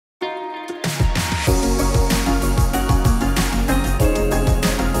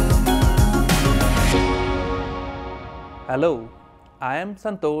Hello, I am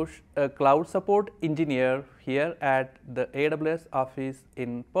Santosh, a cloud support engineer here at the AWS office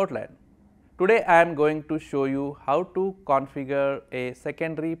in Portland. Today I am going to show you how to configure a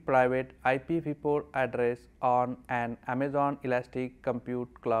secondary private IPv4 address on an Amazon Elastic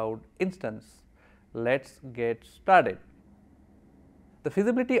Compute Cloud instance. Let's get started. The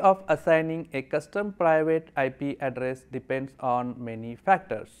feasibility of assigning a custom private IP address depends on many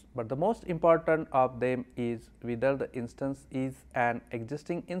factors, but the most important of them is whether the instance is an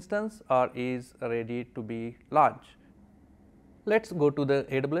existing instance or is ready to be launched. Let's go to the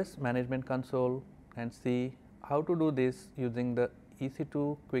AWS Management Console and see how to do this using the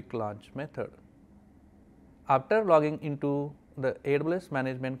EC2 quick launch method. After logging into the AWS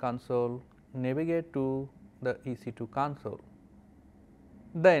Management Console, navigate to the EC2 console.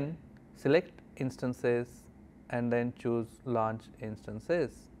 Then select instances and then choose launch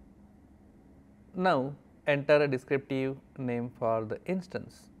instances. Now enter a descriptive name for the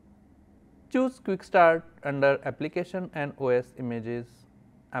instance. Choose quick start under application and OS images,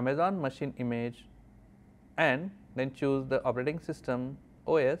 Amazon machine image, and then choose the operating system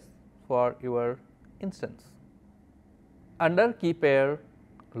OS for your instance. Under key pair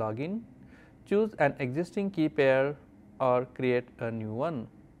login, choose an existing key pair or create a new one.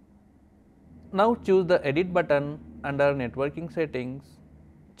 Now choose the edit button under networking settings,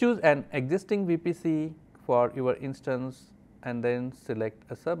 choose an existing VPC for your instance and then select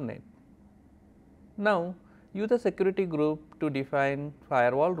a subnet. Now use a security group to define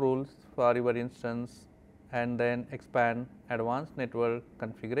firewall rules for your instance and then expand advanced network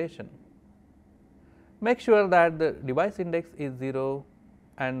configuration. Make sure that the device index is 0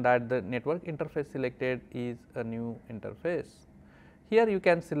 and that the network interface selected is a new interface. Here you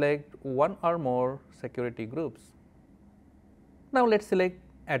can select one or more security groups. Now let us select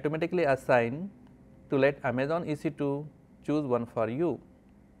automatically assign to let Amazon EC2 choose one for you,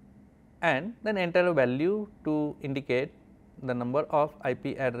 and then enter a value to indicate the number of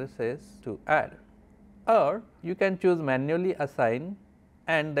IP addresses to add, or you can choose manually assign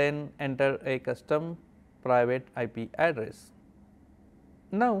and then enter a custom private IP address.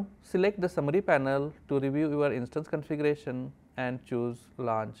 Now select the summary panel to review your instance configuration and choose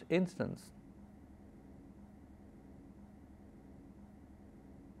launch instance.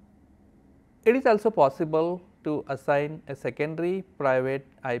 It is also possible to assign a secondary private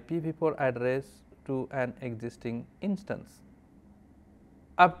IPv4 address to an existing instance.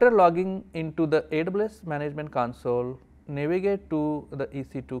 After logging into the AWS Management Console, navigate to the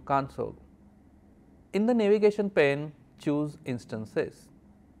EC2 console. In the navigation pane, choose instances.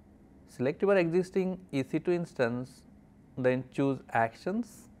 Select your existing EC2 instance, then choose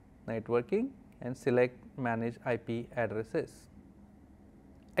Actions, Networking and select Manage IP Addresses.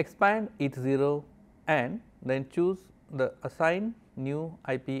 Expand ETH0 and then choose the Assign New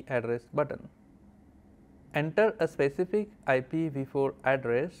IP Address button. Enter a specific IPv4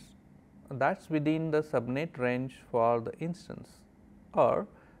 address that is within the subnet range for the instance, or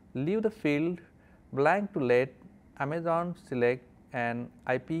leave the field blank to let Amazon select an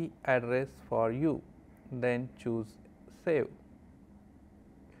IP address for you, then choose Save.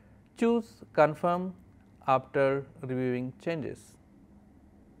 Choose Confirm after reviewing changes.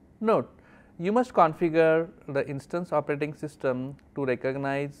 Note, you must configure the instance operating system to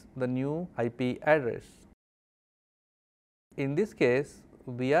recognize the new IP address. In this case,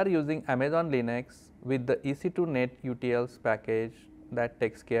 we are using Amazon Linux with the EC2 Net utils package that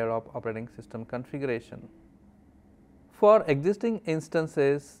takes care of operating system configuration. For existing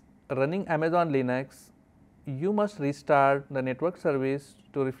instances running Amazon Linux, you must restart the network service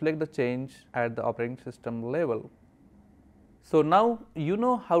to reflect the change at the operating system level. So now you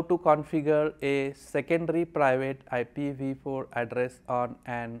know how to configure a secondary private IPv4 address on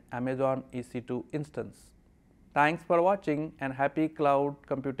an Amazon EC2 instance. Thanks for watching and happy cloud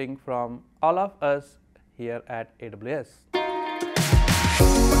computing from all of us here at AWS.